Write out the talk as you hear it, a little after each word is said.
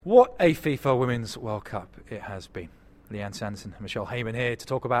What a FIFA Women's World Cup it has been. Lianne Sanderson and Michelle Heyman here to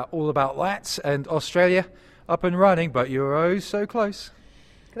talk all about that, and Australia up and running, but you're oh so close.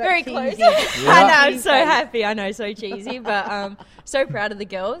 Very close. Yeah. I know, I'm so happy. I know, so cheesy, but so proud of the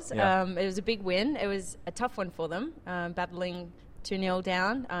girls. Yeah. It was a big win. It was a tough one for them, battling 2-0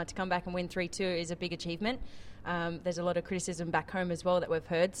 down. To come back and win 3-2 is a big achievement. There's a lot of criticism back home as well that we've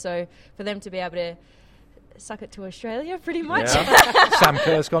heard, so for them to be able to suck it to Australia, pretty much. Yeah. Sam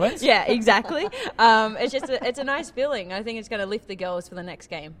Kerr's comments. Yeah, exactly. It's a nice feeling. I think it's going to lift the girls for the next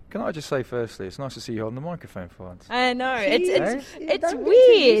game. Can I just say firstly, it's nice to see you on the microphone for once. I know. Jeez. It's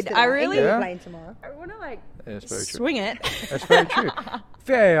weird. I really playing tomorrow. I want to It's very true. swing it. That's very true.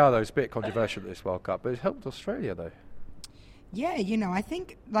 VAR though is a bit controversial at this World Cup, but it helped Australia though. Yeah, I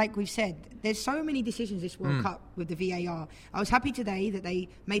think, like we've said, there's so many decisions this World Cup with the VAR. I was happy today that they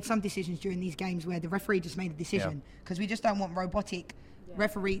made some decisions during these games where the referee just made a decision, because we just don't want robotic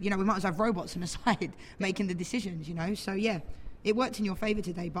referee. We might as well have robots on the side making the decisions, So, yeah, it worked in your favour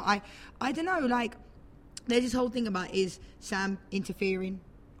today. But I don't know, there's this whole thing about is Sam interfering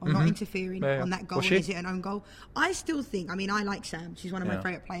or not interfering on that goal, and is it an own goal? I still think, I like Sam, she's one of my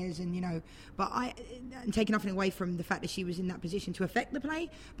favourite players, and but and taking nothing away from the fact that she was in that position to affect the play,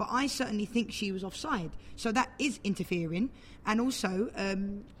 but I certainly think she was offside, so that is interfering, and also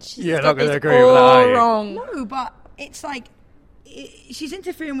You're not going to agree with that, are you? Wrong. no, but it's like she's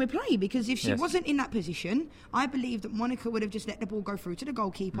interfering with play, because if she wasn't in that position, I believe that Monica would have just let the ball go through to the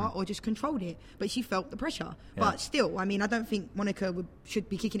goalkeeper or just controlled it, but she felt the pressure. But still, I don't think Monica should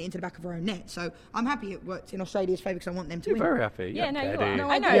be kicking it into the back of her own net, so I'm happy it worked in Australia's favour, because I want them to You're win. very happy. Yeah, no, you are. No,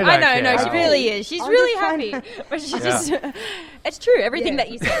 I know. I do. No, she really is. She's really happy. But she's just... It's true, everything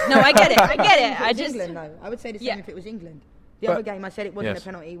that you said. No, I get it. I just England, though. I would say the same if it was England. The other game, I said it wasn't a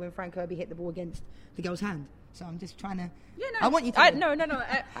penalty when Frank Kirby hit the ball against the girl's hand. So I'm just trying to... I want you to win. No.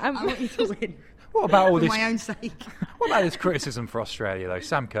 I want you to win. What about all for this? my own sake. What about this criticism for Australia though?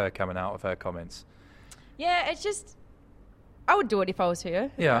 Sam Kerr coming out with her comments. Yeah, it's just... I would do it if I was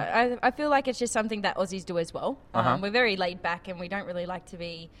her. Yeah. I feel like it's just something that Aussies do as well. Uh-huh. We're very laid back and we don't really like to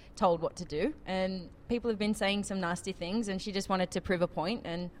be told what to do. And people have been saying some nasty things, and she just wanted to prove a point,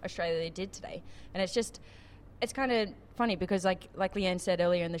 and Australia did today. And it's kind of funny because like Lianne said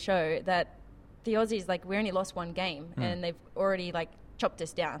earlier in the show, that the Aussies, we only lost one game and they've already chopped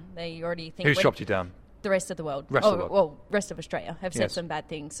us down. They already think... Who's chopped you down? The rest of the world. Rest of the world. Well, rest of Australia have said some bad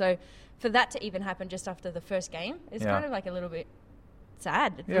things. So for that to even happen just after the first game, it's kind of a little bit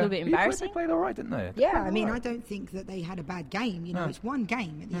sad. It's a little bit embarrassing. They played all right, didn't they? Yeah, I don't think that they had a bad game. It's one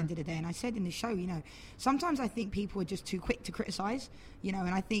game at the end of the day. And I said in the show, sometimes I think people are just too quick to criticise, and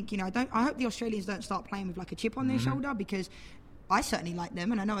I think, I hope the Australians don't start playing with a chip on their shoulder, because I certainly like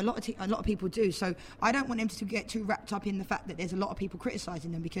them, and I know a lot of people do. So I don't want them to get too wrapped up in the fact that there's a lot of people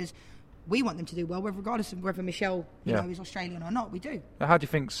criticising them, because we want them to do well, regardless of whether Michelle is Australian or not. We do. How do you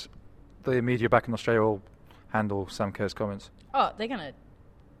think the media back in Australia will handle Sam Kerr's comments? Oh, they're going to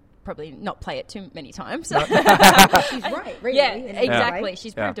probably not play it too many times. She's right, really. Yeah, exactly.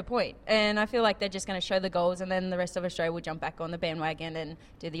 She's proved a point. And I feel like they're just going to show the goals, and then the rest of Australia will jump back on the bandwagon and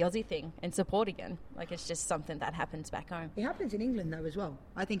do the Aussie thing and support again. It's just something that happens back home. It happens in England, though, as well.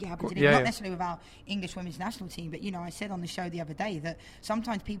 I think it happens in England, not necessarily with our English women's national team, but, I said on the show the other day that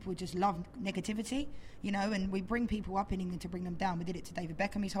sometimes people just love negativity, and we bring people up in England to bring them down. We did it to David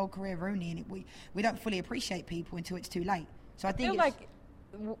Beckham his whole career, Rooney, and we don't fully appreciate people until it's too late. So I think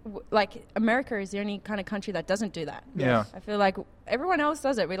America is the only kind of country that doesn't do that. Yeah. I feel like everyone else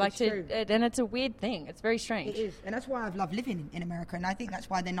does it. We like to, and it's a weird thing. It's very strange. It is, and that's why I've loved living in America, and I think that's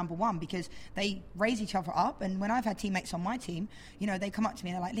why they're number one, because they raise each other up. And when I've had teammates on my team, they come up to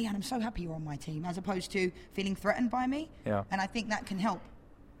me and they're like, Lianne, I'm so happy you're on my team, as opposed to feeling threatened by me. Yeah. And I think that can help.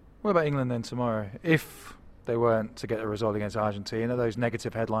 What about England then tomorrow? If they weren't to get a result against Argentina, those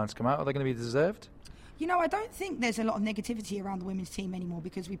negative headlines come out, are they going to be deserved? I don't think there's a lot of negativity around the women's team anymore,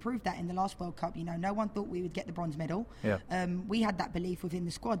 because we proved that in the last World Cup. No one thought we would get the bronze medal. Yeah. We had that belief within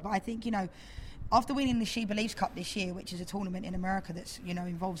the squad. But I think, after winning the She Believes Cup this year, which is a tournament in America that's,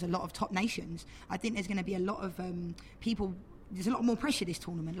 involves a lot of top nations, I think there's going to be a lot of people... There's a lot more pressure this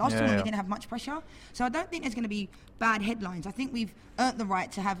tournament. Last tournament we didn't have much pressure. So I don't think there's going to be bad headlines. I think we've earned the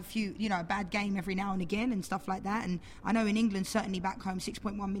right to have a few, a bad game every now and again and stuff like that. And I know in England, certainly back home,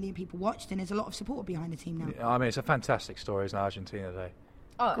 6.1 million people watched, and there's a lot of support behind the team now. Yeah, it's a fantastic story, isn't it, Argentina today?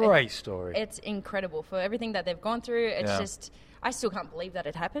 Oh, great story. It's incredible for everything that they've gone through. It's just, I still can't believe that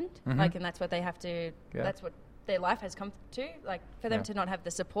it happened. And that's what they have to, that's what their life has come to. Like, for them to not have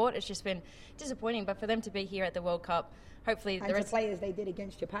the support, it's just been disappointing. But for them to be here at the World Cup, hopefully and to play as they did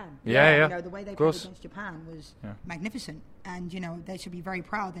against Japan. Yeah. You know, the way they played against Japan was magnificent. And, you know, they should be very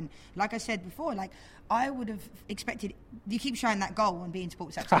proud. And like I said before, like, I would have expected... You keep showing that goal on being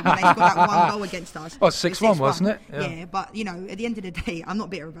Sports Active when they scored that one goal against us. Well, 6-1, wasn't it? Yeah, but, you know, at the end of the day, I'm not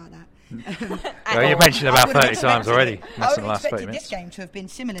bitter about that. Well, you mentioned about 30 times already. I would have expected this game to have been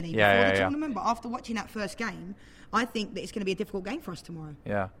similarly before the tournament, but after watching that first game, I think that it's going to be a difficult game for us tomorrow.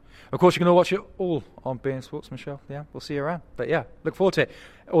 Yeah. Of course, you're going to watch it all on beIN Sports, Michelle. Yeah, we'll see you around. But yeah, look forward to it.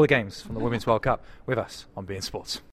 All the games from the Women's World Cup with us on beIN Sports.